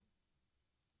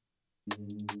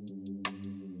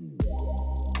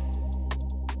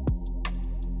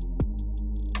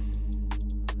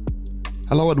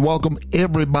Hello and welcome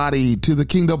everybody to the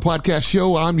Kingdom Podcast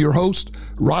Show. I'm your host,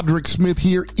 Roderick Smith,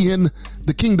 here in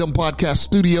the Kingdom Podcast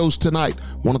Studios tonight.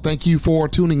 Want to thank you for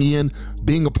tuning in,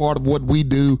 being a part of what we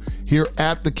do here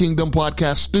at the Kingdom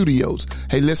Podcast Studios.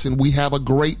 Hey, listen, we have a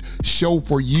great show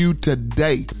for you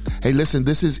today. Hey, listen,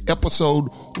 this is episode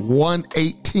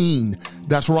 118.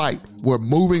 That's right. We're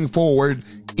moving forward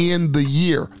in the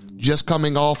year, just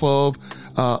coming off of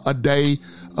a day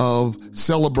of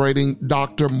celebrating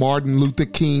Dr. Martin Luther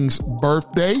King's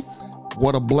birthday.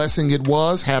 What a blessing it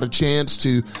was. Had a chance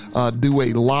to do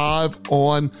a live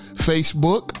on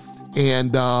Facebook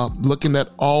and looking at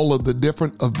all of the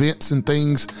different events and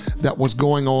things that was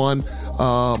going on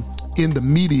in the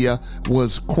media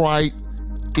was quite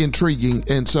intriguing.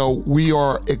 And so we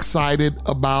are excited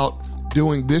about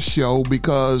doing this show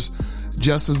because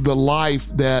just as the life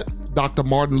that Dr.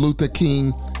 Martin Luther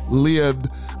King lived,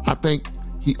 I think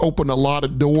he opened a lot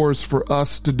of doors for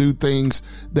us to do things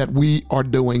that we are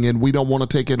doing, and we don't want to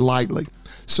take it lightly.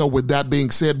 So with that being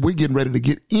said, we're getting ready to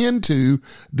get into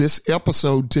this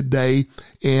episode today,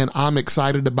 and I'm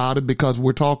excited about it because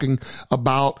we're talking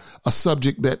about a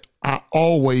subject that I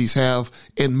always have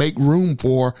and make room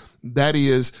for. That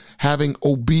is having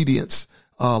obedience,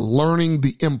 learning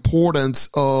the importance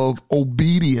of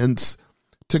obedience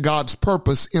to God's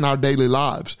purpose in our daily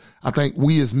lives. I think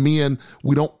we as men,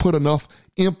 we don't put enough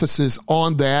emphasis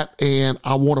on that, and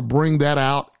I want to bring that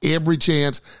out every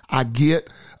chance I get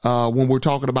when we're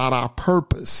talking about our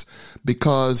purpose,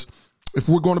 because if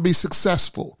we're going to be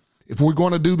successful, if we're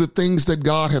going to do the things that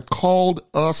God has called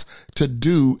us to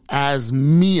do as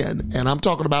men, and I'm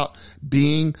talking about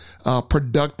being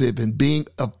productive and being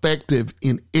effective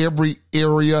in every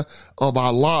area of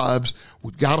our lives,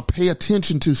 we've got to pay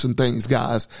attention to some things,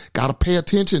 guys. Got to pay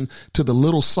attention to the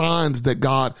little signs that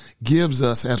God gives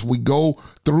us as we go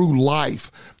through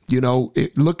life. You know,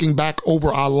 looking back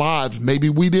over our lives, maybe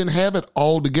we didn't have it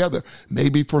all together.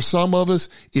 Maybe for some of us,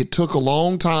 it took a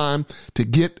long time to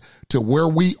get to where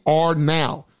we are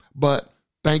now, but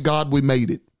thank God we made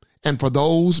it. And for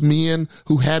those men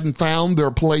who hadn't found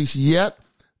their place yet,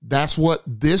 that's what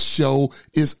this show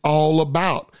is all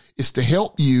about. It's to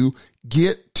help you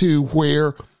get to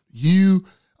where you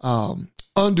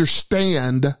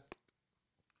understand,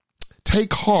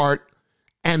 take heart,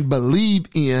 and believe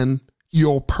in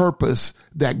your purpose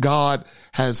that God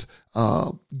has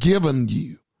given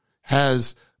you,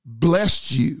 has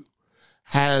blessed you,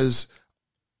 has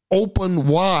opened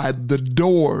wide the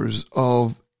doors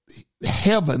of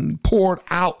heaven, poured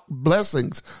out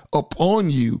blessings upon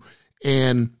you.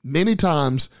 And many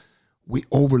times we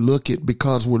overlook it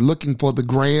because we're looking for the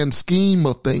grand scheme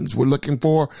of things. We're looking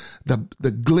for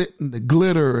the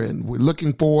glitter, and we're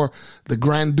looking for the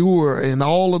grandeur and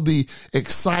all of the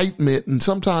excitement. And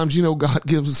sometimes, you know, God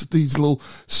gives us these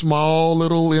small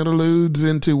little interludes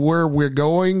into where we're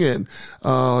going, and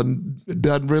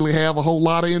doesn't really have a whole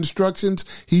lot of instructions.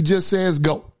 He just says,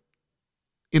 go.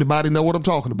 Anybody know what I'm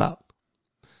talking about?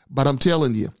 But I'm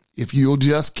telling you, if you'll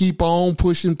just keep on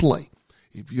pushing play,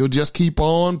 if you'll just keep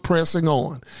on pressing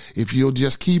on, if you'll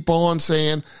just keep on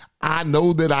saying, I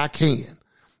know that I can,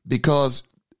 because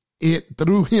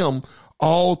through him,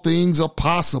 all things are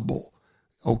possible.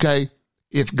 Okay.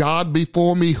 If God be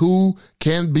for me, who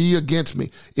can be against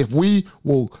me? If we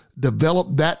will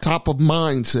develop that type of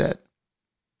mindset,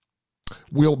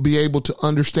 we'll be able to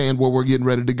understand where we're getting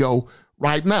ready to go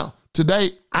right now.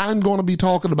 Today, I'm going to be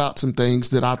talking about some things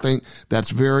that I think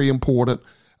that's very important,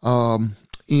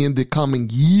 in the coming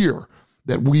year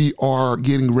that we are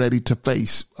getting ready to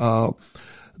face.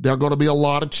 There are going to be a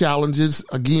lot of challenges.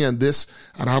 Again,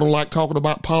 and I don't like talking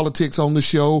about politics on the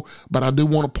show, but I do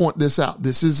want to point this out.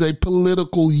 This is a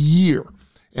political year.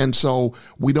 And so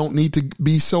we don't need to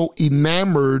be so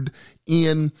enamored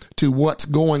into what's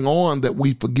going on that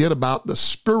we forget about the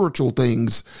spiritual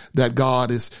things that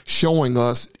God is showing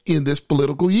us in this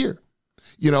political year.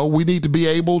 You know, we need to be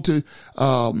able to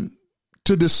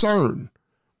discern,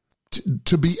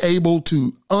 to be able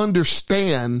to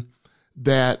understand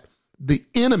that the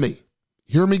enemy,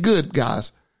 hear me good,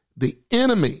 guys, the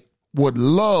enemy would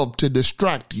love to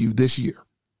distract you this year.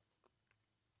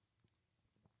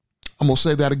 I'm going to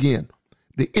say that again.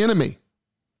 The enemy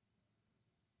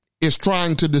is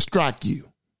trying to distract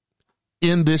you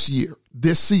in this year,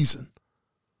 this season.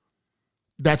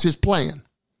 That's his plan.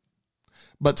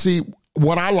 But see,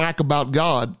 what I like about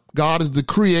God, God is the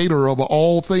creator of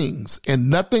all things, and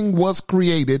nothing was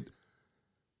created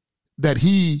that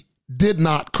he did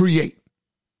not create.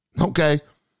 Okay.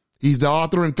 He's the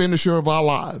author and finisher of our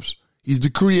lives. He's the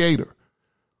creator.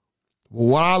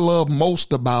 What I love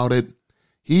most about it,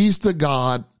 he's the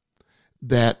God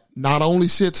that not only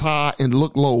sits high and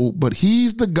look low, but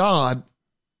he's the God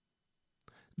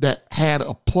that had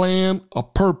a plan, a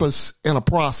purpose, and a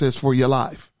process for your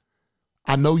life.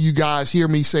 I know you guys hear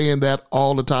me saying that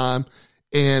all the time,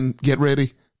 and get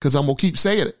ready, because I'm going to keep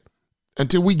saying it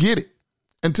until we get it,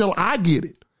 until I get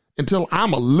it, until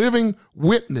I'm a living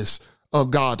witness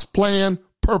of God's plan,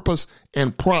 purpose,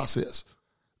 and process.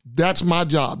 That's my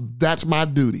job. That's my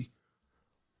duty.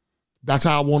 That's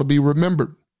how I want to be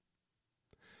remembered.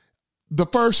 The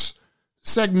first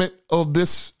segment of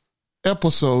this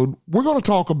episode, we're going to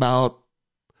talk about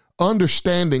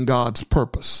understanding God's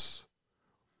purpose.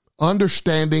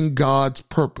 Understanding God's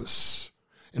purpose.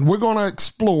 And we're going to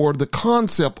explore the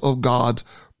concept of God's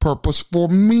purpose for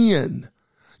men.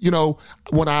 You know,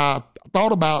 when I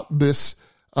thought about this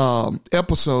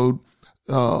episode,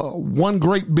 one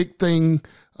great big thing,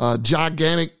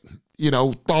 gigantic,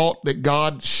 thought that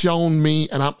God shown me,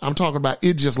 and I'm talking about,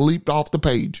 it just leaped off the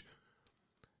page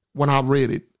when I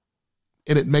read it,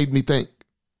 and it made me think.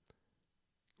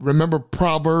 Remember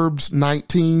Proverbs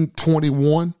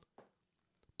 19:21?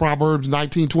 Proverbs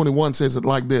 19:21 says it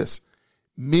like this: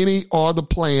 many are the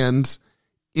plans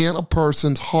in a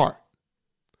person's heart,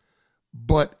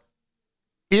 but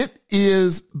it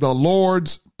is the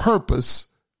Lord's purpose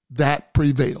that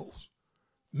prevails.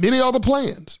 Many are the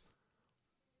plans.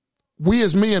 We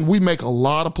as men, we make a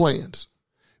lot of plans.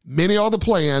 Many are the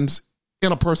plans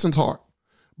in a person's heart,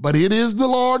 but it is the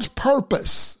Lord's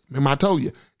purpose. Remember, I told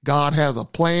you, God has a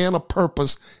plan, a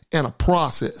purpose, and a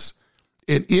process.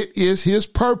 And it is his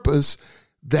purpose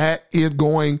that is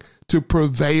going to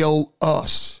prevail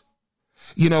us.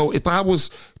 If I was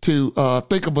to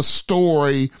think of a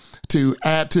story to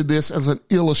add to this as an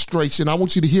illustration, I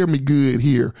want you to hear me good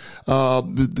here.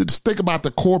 Just think about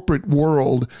the corporate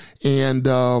world and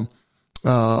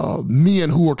men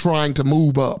who are trying to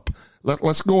move up.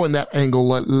 Let's go in that angle.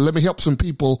 Let me help some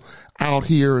people out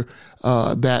here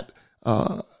that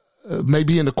may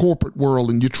be in the corporate world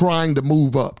and you're trying to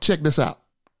move up. Check this out.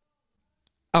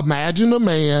 Imagine a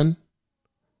man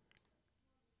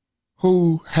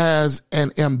who has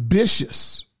an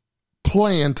ambitious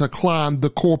plan to climb the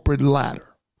corporate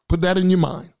ladder. Put that in your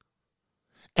mind.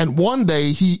 And one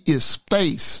day he is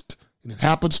faced, and it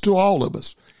happens to all of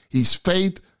us, he's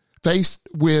faced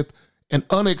with an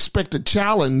unexpected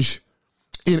challenge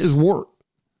in his work.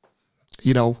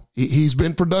 He's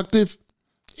been productive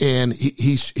and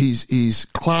he's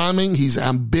climbing, he's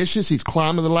ambitious, he's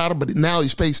climbing the ladder, but now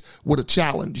he's faced with a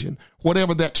challenge, and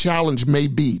whatever that challenge may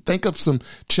be. Think of some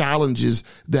challenges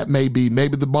that may be.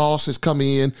 Maybe the boss has come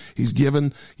in, he's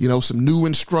given, some new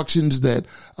instructions that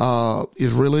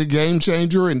is really a game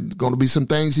changer, and going to be some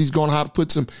things he's going to have to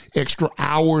put some extra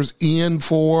hours in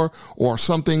for, or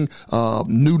something,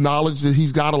 new knowledge that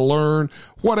he's got to learn,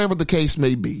 whatever the case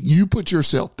may be. You put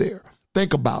yourself there.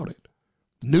 Think about it.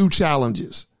 New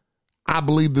challenges. I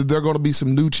believe that there are going to be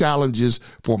some new challenges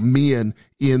for men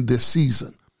in this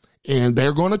season, and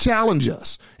they're going to challenge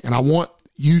us. And I want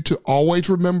you to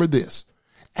always remember this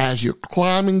as you're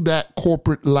climbing that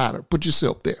corporate ladder. Put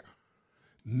yourself there.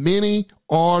 Many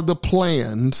are the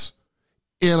plans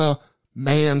in a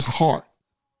man's heart,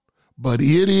 but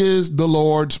it is the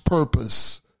Lord's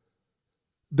purpose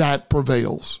that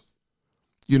prevails.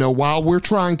 While we're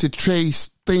trying to chase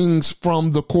things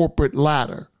from the corporate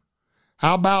ladder,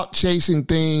 how about chasing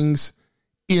things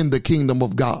in the kingdom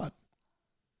of God?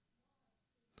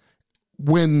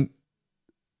 When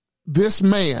this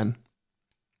man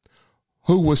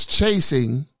who was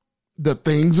chasing the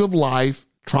things of life,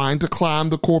 trying to climb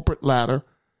the corporate ladder,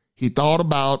 he thought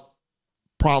about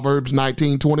Proverbs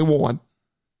 19:21,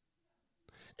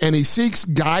 and he seeks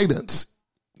guidance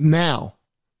now.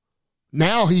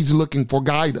 Now he's looking for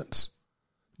guidance.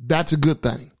 That's a good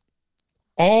thing.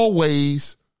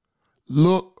 Always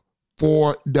look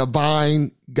for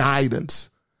divine guidance.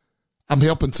 I'm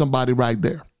helping somebody right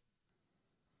there.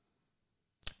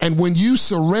 And when you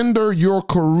surrender your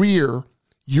career,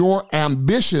 your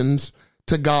ambitions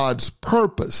to God's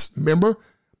purpose, remember,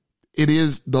 it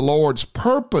is the Lord's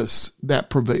purpose that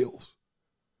prevails.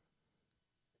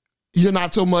 You're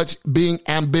not so much being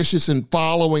ambitious and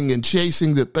following and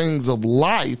chasing the things of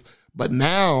life, but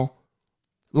now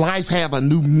life have a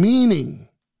new meaning.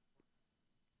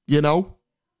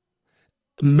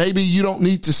 Maybe you don't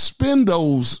need to spend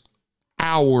those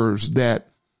hours that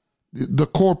the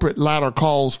corporate ladder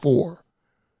calls for.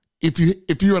 If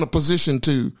you're in a position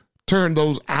to turn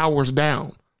those hours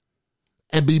down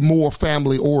and be more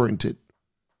family oriented,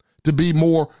 to be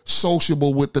more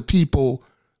sociable with the people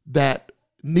that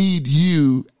need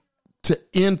you to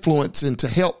influence and to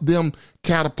help them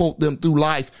catapult them through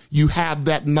life, you have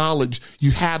that knowledge,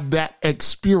 you have that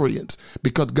experience,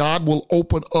 because God will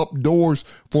open up doors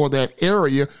for that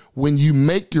area when you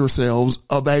make yourselves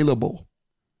available,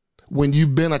 when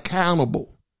you've been accountable.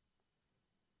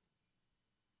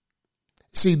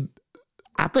 See,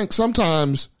 I think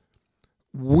sometimes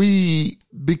we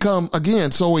become,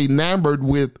 again, so enamored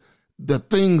with the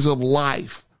things of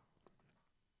life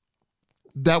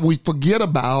that we forget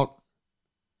about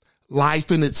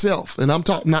life in itself. And I'm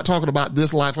not talking about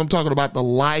this life. I'm talking about the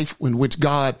life in which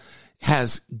God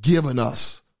has given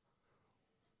us,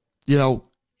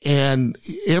 and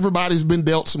everybody's been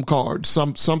dealt some cards.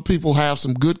 Some people have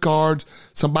some good cards.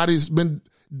 Somebody's been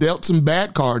dealt some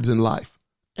bad cards in life.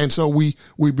 And so we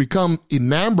become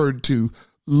enamored to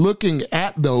looking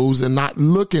at those and not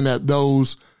looking at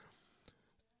those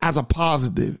as a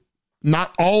positive.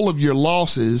 Not all of your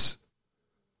losses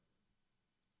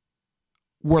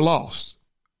were lost.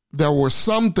 There were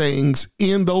some things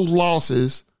in those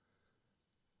losses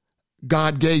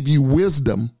God gave you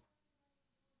wisdom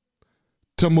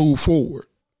to move forward.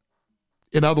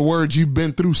 In other words, you've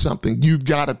been through something. You've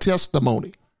got a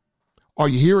testimony. Are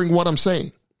you hearing what I'm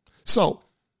saying? So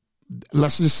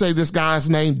let's just say this guy's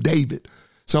named David.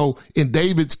 So in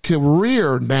David's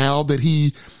career, now that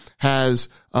he has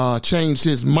changed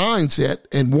his mindset,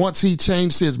 and once he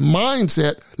changed his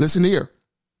mindset, listen here,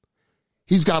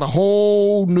 he's got a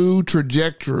whole new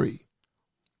trajectory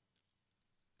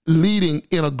leading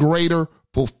in a greater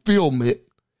fulfillment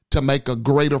to make a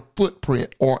greater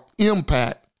footprint or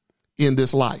impact in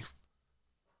this life.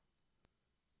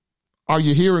 Are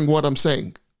you hearing what I'm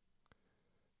saying?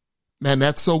 Man,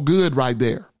 that's so good right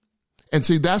there. And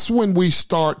see, that's when we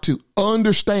start to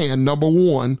understand, number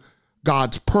one,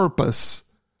 God's purpose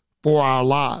for our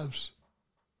lives.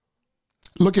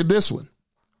 Look at this one.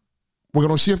 We're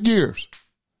going to shift gears.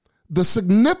 The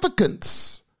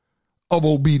significance of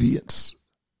obedience.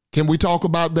 Can we talk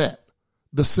about that?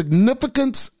 The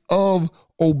significance of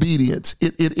obedience.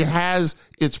 It has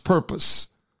its purpose.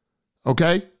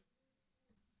 Okay?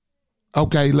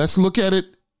 Okay, let's look at it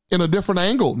in a different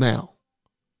angle now.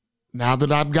 Now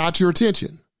that I've got your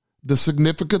attention, the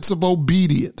significance of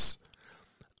obedience.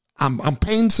 I'm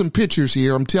painting some pictures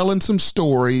here. I'm telling some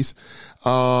stories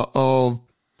of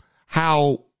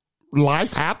how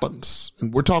life happens.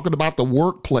 And we're talking about the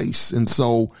workplace. And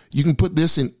so you can put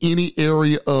this in any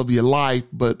area of your life,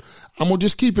 but I'm going to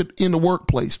just keep it in the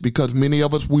workplace because many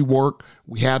of us, we work,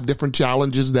 we have different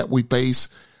challenges that we face.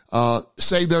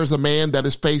 Say there's a man that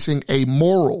is facing a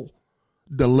moral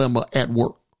dilemma at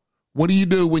work. What do you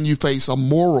do when you face a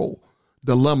moral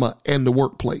dilemma in the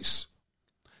workplace?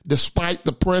 Despite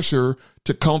the pressure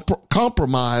to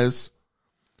compromise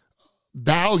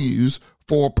values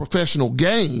for professional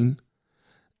gain,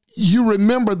 you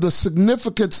remember the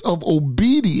significance of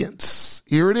obedience.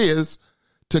 Here it is,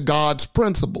 to God's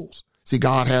principles. See,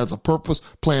 God has a purpose,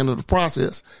 plan, and a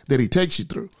process that he takes you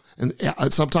through. And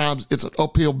sometimes it's an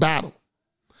uphill battle.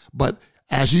 But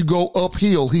as you go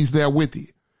uphill, he's there with you.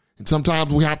 And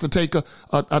sometimes we have to take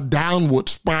a downward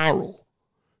spiral.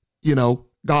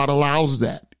 God allows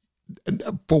that.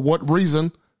 And for what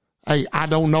reason? Hey, I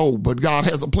don't know, but God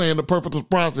has a plan, a purpose, a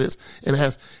process. And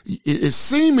it's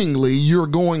seemingly you're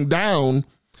going down.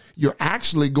 You're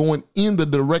actually going in the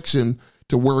direction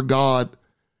to where God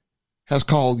has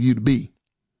called you to be.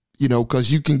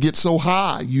 Because you can get so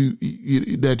high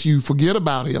that you forget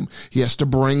about him. He has to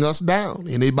bring us down.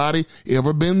 Anybody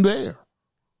ever been there?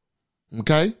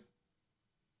 Okay.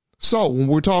 So when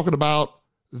we're talking about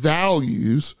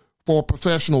values for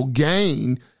professional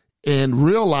gain and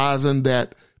realizing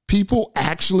that people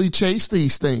actually chase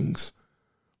these things.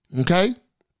 Okay.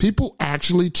 People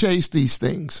actually chase these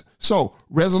things. So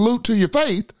resolute to your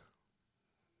faith,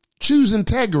 choose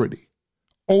integrity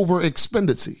over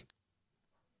expediency.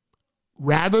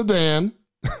 Rather than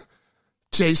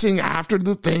chasing after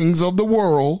the things of the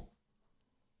world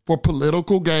for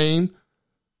political gain,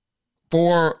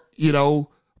 for,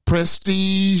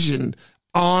 prestige and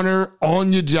honor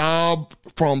on your job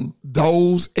from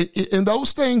those. And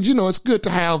those things, it's good to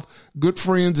have good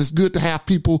friends. It's good to have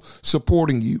people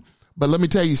supporting you. But let me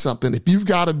tell you something. If you've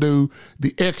got to do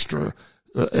the extra,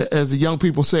 as the young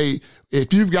people say,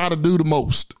 if you've got to do the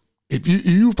most, if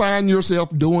you find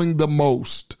yourself doing the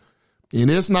most, and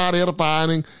it's not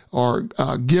edifying or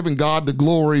giving God the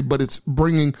glory, but it's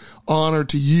bringing honor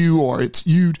to you, or it's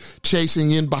you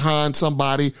chasing in behind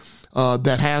somebody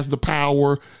that has the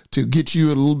power to get you a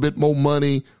little bit more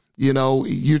money.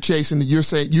 You're chasing, you're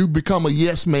saying you become a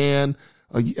yes man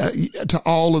to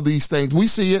all of these things. We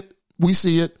see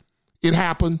it. It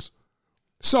happens.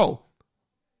 So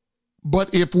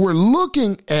But if we're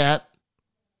looking at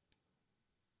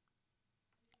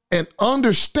and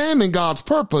understanding God's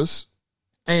purpose,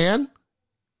 and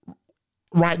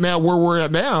right now where we're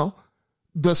at now,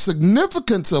 the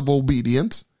significance of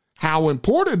obedience, how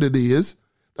important it is,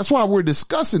 that's why we're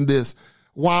discussing this,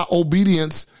 why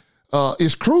obedience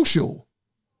is crucial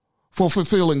for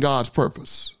fulfilling God's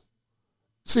purpose.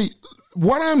 See,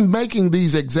 what I'm making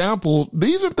these examples,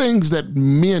 these are things that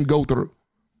men go through.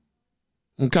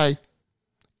 Okay?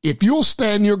 If you'll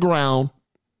stand your ground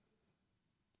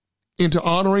into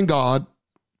honoring God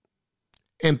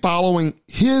and following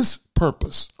his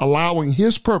purpose, allowing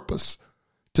his purpose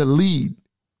to lead,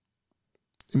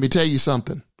 let me tell you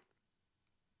something.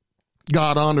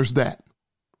 God honors that.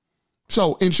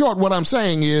 So in short, what I'm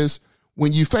saying is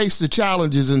when you face the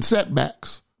challenges and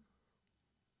setbacks,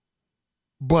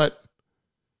 but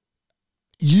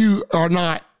you are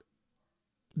not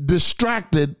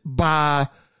distracted by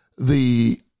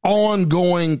the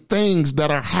ongoing things that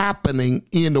are happening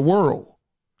in the world.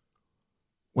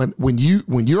 When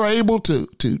you're able to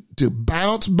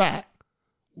bounce back,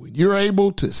 when you're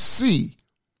able to see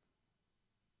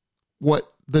what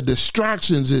the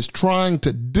distractions is trying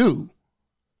to do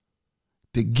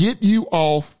to get you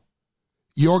off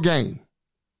your game.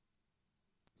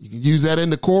 You can use that in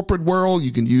the corporate world.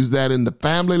 You can use that in the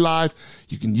family life.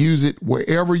 You can use it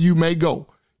wherever you may go.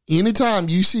 Anytime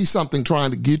you see something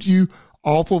trying to get you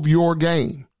off of your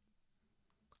game,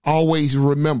 always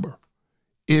remember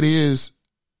it is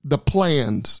the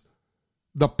plans,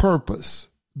 the purpose,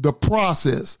 the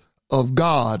process of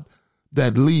God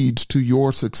that leads to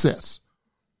your success.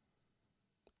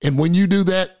 And when you do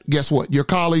that, guess what? Your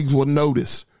colleagues will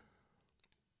notice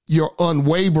your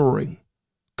unwavering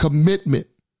commitment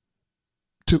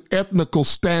to ethical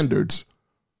standards,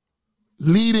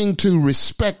 leading to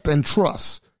respect and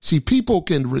trust. See, people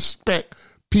can respect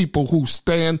people who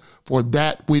stand for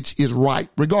that which is right,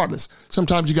 regardless.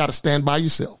 Sometimes you got to stand by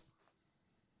yourself.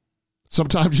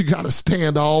 Sometimes you got to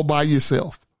stand all by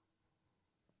yourself.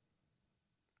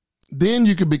 Then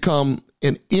you can become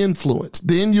an influence.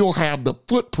 Then you'll have the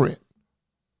footprint.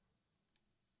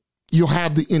 You'll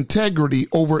have the integrity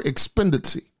over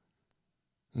expediency.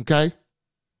 Okay?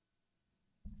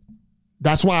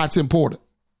 That's why it's important.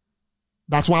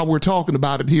 That's why we're talking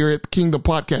about it here at the Kingdom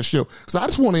Podcast Show. Because I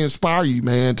just want to inspire you,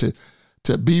 man,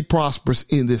 to be prosperous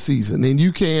in this season. And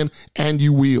you can, and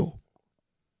you will.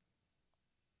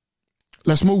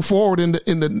 Let's move forward in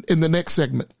the next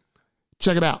segment.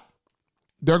 Check it out.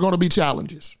 There are going to be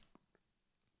challenges.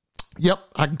 Yep,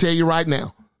 I can tell you right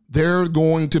now, there's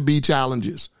going to be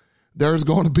challenges. There's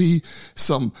going to be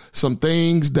some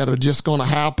things that are just going to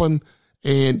happen,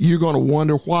 and you're going to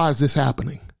wonder, why is this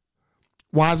happening?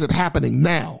 Why is it happening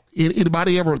now?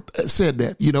 Anybody ever said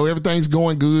that? You know, everything's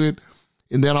going good,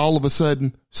 and then all of a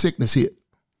sudden, sickness hit.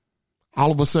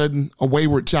 All of a sudden, a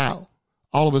wayward child.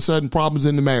 All of a sudden, problems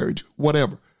in the marriage,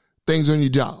 whatever. Things on your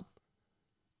job.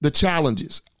 The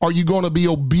challenges. Are you going to be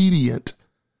obedient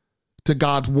to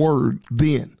God's word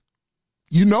then?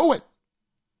 You know it.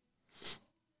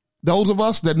 Those of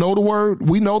us that know the word,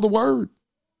 we know the word.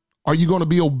 Are you going to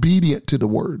be obedient to the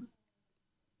word?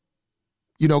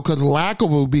 You know, because lack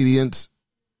of obedience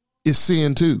is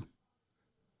sin too.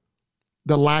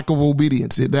 The lack of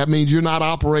obedience. That means you're not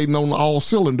operating on all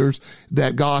cylinders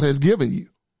that God has given you.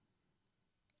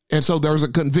 And so there's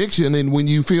a conviction, and when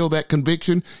you feel that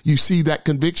conviction, you see that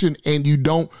conviction, and you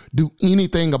don't do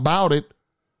anything about it,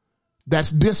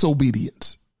 that's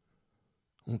disobedience.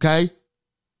 Okay?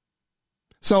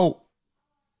 So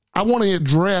I want to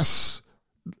address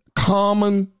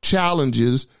common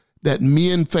challenges that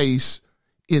men face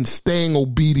in staying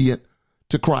obedient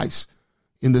to Christ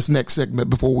in this next segment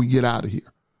before we get out of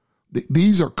here.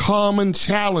 These are common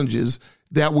challenges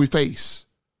that we face.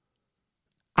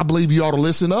 I believe you ought to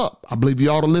listen up. I believe you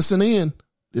ought to listen in.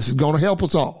 This is going to help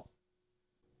us all.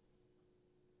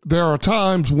 There are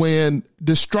times when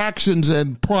distractions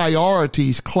and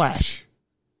priorities clash.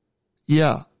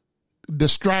 Yeah,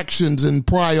 distractions and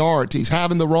priorities.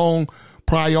 Having the wrong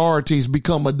priorities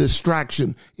become a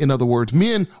distraction. In other words,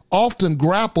 men often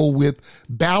grapple with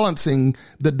balancing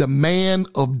the demand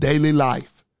of daily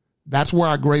life. That's where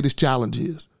our greatest challenge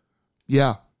is.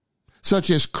 Yeah.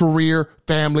 Such as career,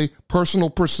 family,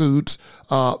 personal pursuits,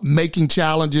 making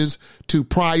challenges to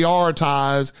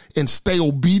prioritize and stay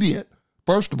obedient,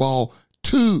 first of all,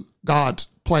 to God's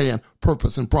plan,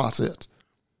 purpose, and process.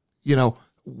 You know,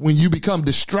 when you become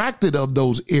distracted of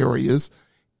those areas,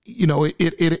 you know,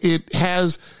 it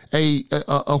has a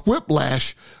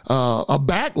whiplash, a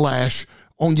backlash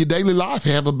on your daily life,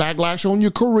 have a backlash on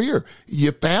your career,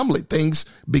 your family. Things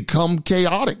become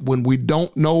chaotic when we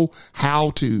don't know how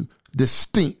to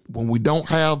distinct, when we don't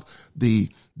have the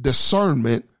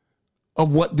discernment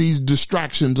of what these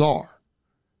distractions are.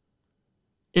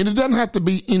 And it doesn't have to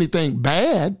be anything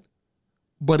bad,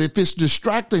 but if it's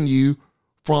distracting you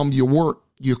from your work,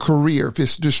 your career, if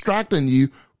it's distracting you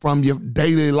from your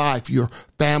daily life, your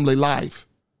family life,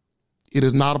 it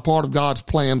is not a part of God's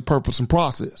plan, purpose, and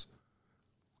process.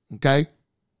 Okay?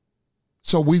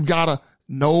 So we've got to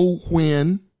know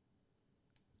when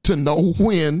to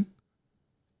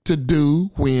do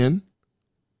when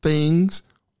things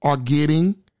are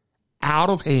getting out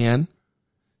of hand,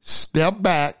 step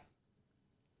back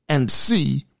and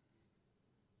see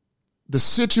the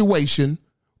situation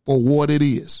for what it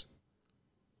is.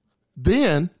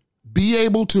 Then be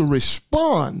able to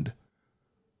respond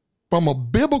from a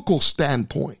biblical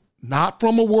standpoint, not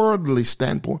from a worldly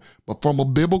standpoint, but from a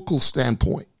biblical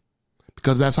standpoint,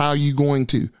 because that's how you're going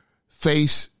to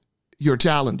face your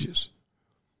challenges.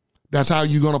 That's how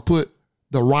you're going to put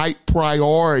the right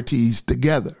priorities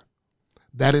together.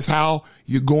 That is how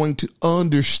you're going to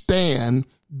understand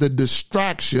the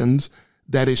distractions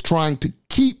that is trying to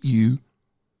keep you,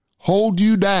 hold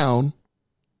you down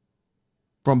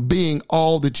from being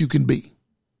all that you can be.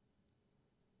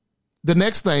 The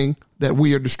next thing that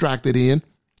we are distracted in,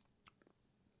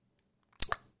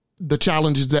 the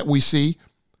challenges that we see,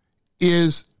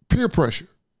 is peer pressure.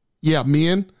 Yeah,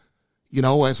 men,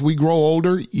 as we grow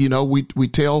older, we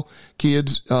tell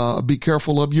kids, be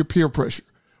careful of your peer pressure.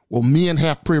 Well, men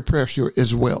have peer pressure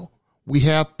as well. We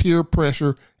have peer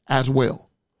pressure as well.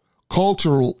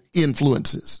 Cultural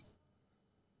influences.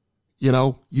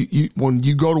 When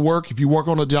you go to work, if you work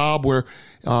on a job where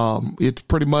it's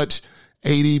pretty much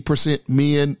 80%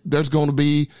 men, there's going to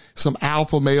be some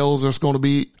alpha males. There's going to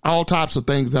be all types of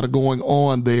things that are going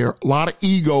on there. A lot of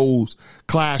egos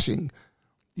clashing,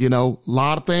 a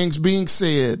lot of things being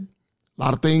said. A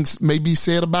lot of things may be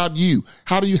said about you.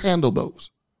 How do you handle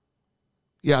those?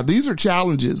 Yeah, these are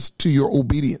challenges to your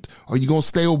obedience. Are you going to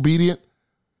stay obedient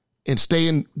and stay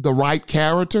in the right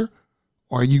character?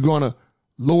 Or are you going to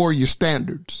lower your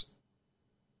standards?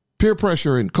 Peer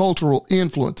pressure and cultural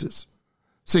influences.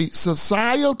 See,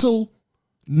 societal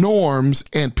norms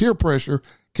and peer pressure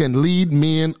can lead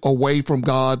men away from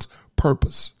God's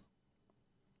purpose.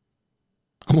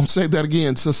 I'm going to say that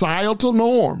again. Societal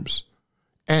norms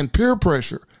and peer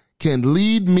pressure can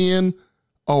lead men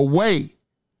away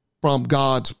from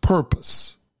God's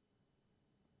purpose.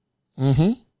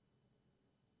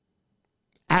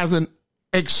 As an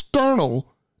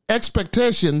external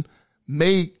expectation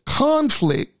may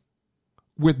conflict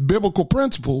with biblical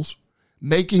principles,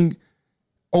 making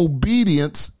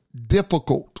obedience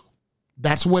difficult.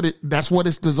 That's what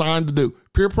it's designed to do.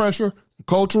 Peer pressure,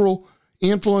 cultural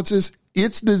influences,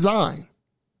 it's designed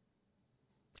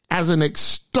as an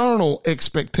external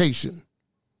expectation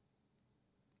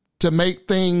to make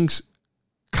things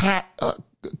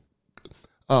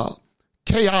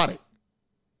chaotic.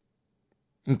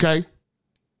 Okay?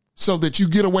 So that you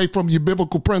get away from your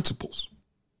biblical principles.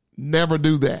 Never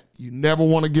do that. You never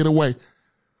want to get away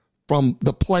from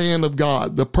the plan of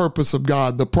God, the purpose of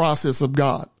God, the process of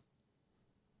God.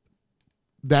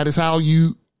 That is how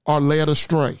you are led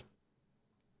astray.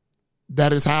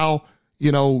 That is how,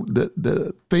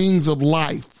 the things of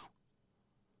life,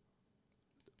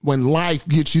 when life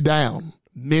gets you down,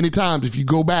 many times if you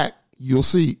go back, you'll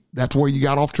see that's where you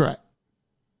got off track.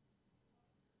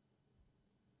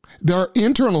 There are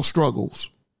internal struggles.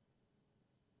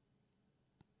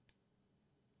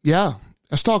 Yeah,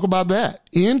 let's talk about that.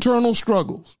 Internal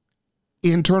struggles,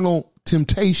 internal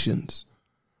temptations.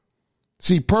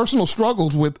 See, personal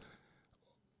struggles with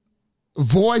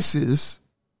voices,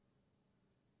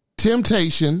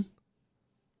 temptation,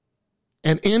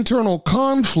 and internal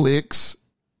conflicts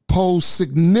pose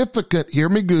significant, hear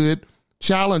me good,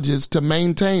 challenges to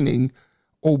maintaining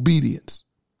obedience.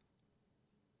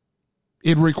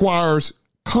 It requires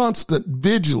constant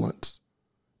vigilance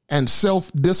and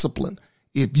self-discipline.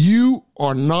 If you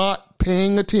are not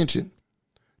paying attention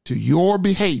to your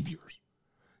behaviors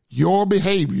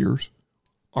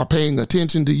are paying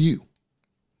attention to you.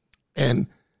 And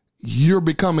you're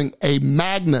becoming a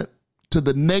magnet to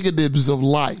the negatives of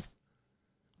life,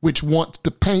 which wants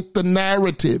to paint the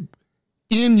narrative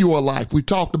in your life. We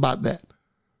talked about that.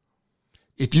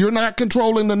 If you're not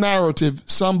controlling the narrative,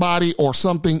 somebody or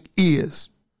something is.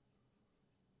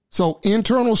 So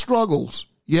internal struggles,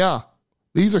 yeah,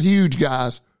 these are huge,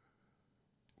 guys.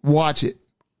 Watch it.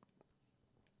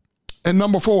 And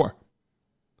number 4,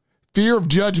 fear of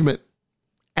judgment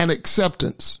and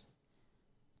acceptance.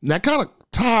 And that kind of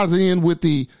ties in with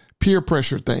the peer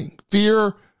pressure thing,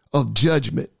 fear of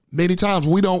judgment. Many times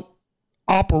we don't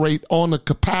operate on the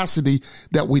capacity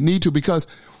that we need to because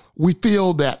we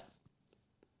feel that,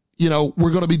 we're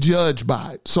going to be judged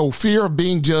by it. So fear of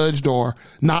being judged or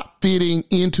not fitting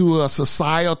into a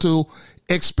societal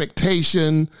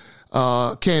expectation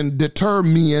can deter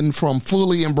men from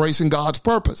fully embracing God's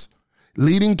purpose,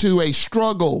 leading to a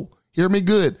struggle. Hear me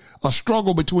good. A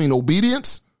struggle between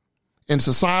obedience and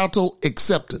societal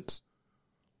acceptance.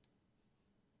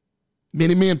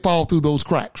 Many men fall through those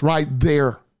cracks right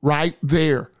there.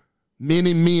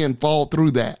 Many men fall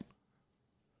through that.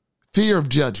 Fear of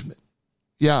judgment.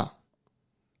 Yeah.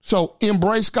 So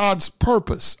embrace God's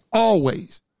purpose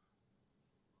always.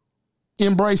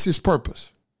 Embrace his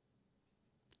purpose.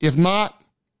 If not,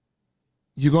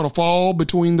 you're going to fall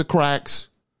between the cracks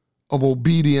of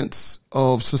obedience,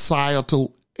 of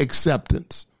societal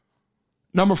acceptance.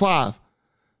 Number 5,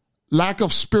 lack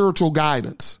of spiritual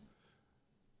guidance.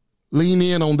 Lean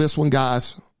in on this one,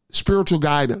 guys. Spiritual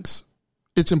guidance.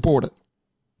 It's important.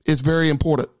 It's very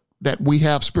important that we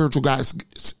have spiritual guidance.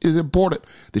 It's important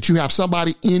that you have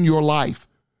somebody in your life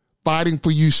fighting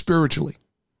for you spiritually,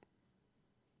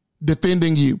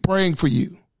 defending you, praying for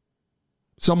you,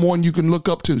 someone you can look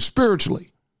up to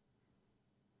spiritually.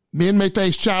 Men may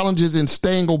face challenges in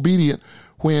staying obedient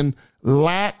when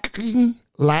lacking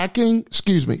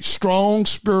strong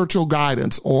spiritual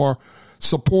guidance or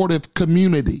supportive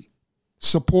community.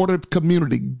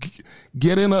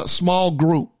 Get in a small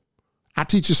group. I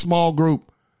teach a small group.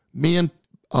 Men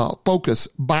focus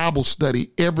Bible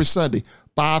study every Sunday,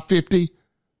 5:50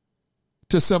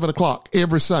 to 7 o'clock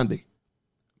every Sunday.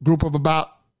 Group of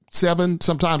about 7,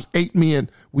 sometimes 8 men.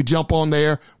 We jump on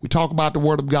there. We talk about the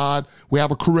Word of God. We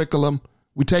have a curriculum.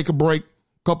 We take a break,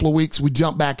 a couple of weeks. We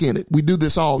jump back in it. We do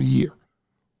this all year.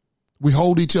 We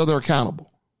hold each other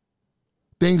accountable.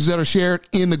 Things that are shared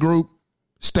in the group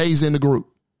stays in the group.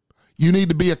 You need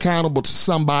to be accountable to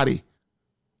somebody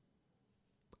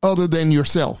other than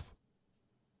yourself,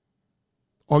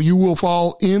 or you will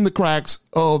fall in the cracks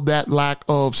of that lack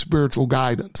of spiritual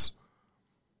guidance.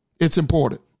 It's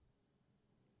important.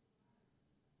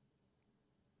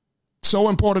 So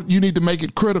important, you need to make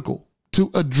it critical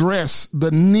to address the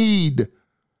need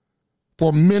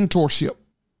for mentorship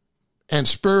and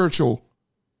spiritual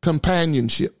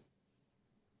companionship.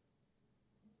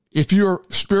 If you're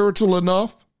spiritual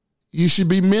enough, you should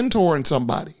be mentoring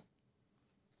somebody.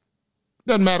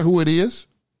 Doesn't matter who it is.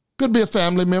 Could be a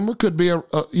family member, could be a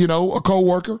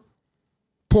coworker.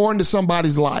 Pour into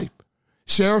somebody's life.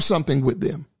 Share something with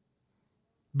them.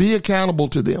 Be accountable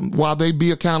to them while they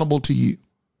be accountable to you.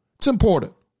 It's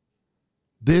important.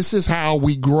 This is how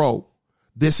we grow.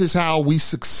 This is how we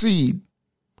succeed.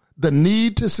 The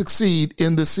need to succeed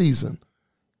in this season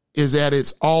is at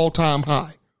its all-time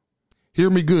high. Hear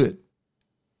me good.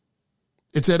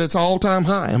 It's at its all-time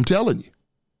high. I'm telling you.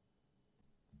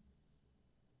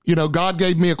 God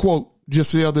gave me a quote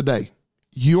just the other day.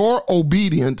 Your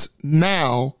obedience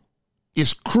now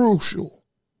is crucial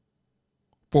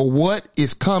for what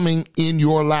is coming in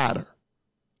your ladder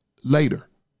later.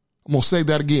 I'm going to say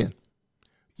that again.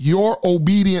 Your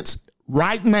obedience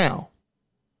right now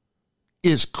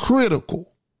is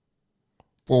critical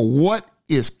for what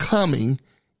is coming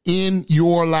in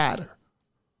your ladder.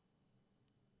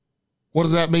 What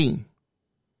does that mean?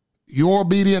 Your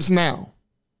obedience now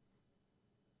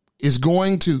is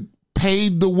going to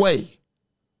pave the way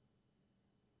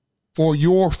for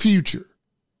your future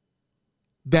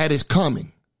that is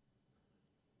coming.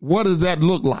 What does that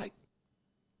look like?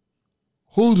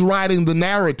 Who's writing the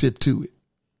narrative to it?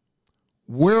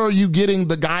 Where are you getting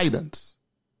the guidance?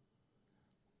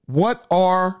 What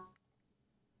are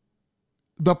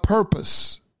the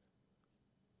purpose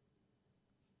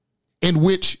in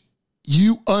which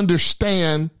you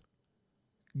understand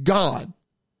God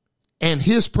and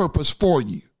his purpose for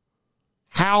you?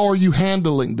 How are you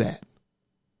handling that?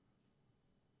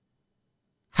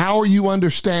 How are you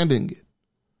understanding it?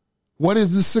 What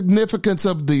is the significance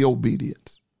of the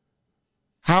obedience?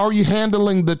 How are you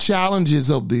handling the challenges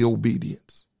of the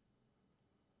obedience?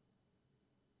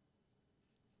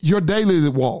 Your daily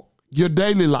walk, your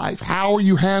daily life, how are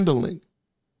you handling?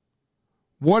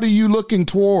 What are you looking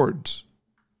towards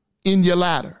in your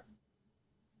ladder?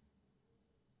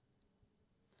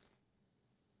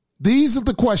 These are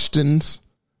the questions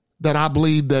that I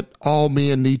believe that all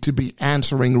men need to be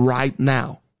answering right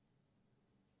now.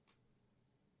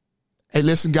 Hey,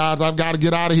 listen, guys, I've got to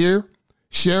get out of here.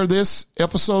 Share this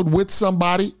episode with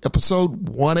somebody, episode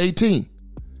 118.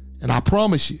 And I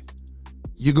promise you,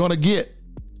 you're going to get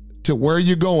to where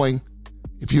you're going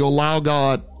if you allow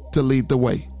God to lead the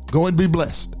way. Go and be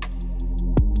blessed.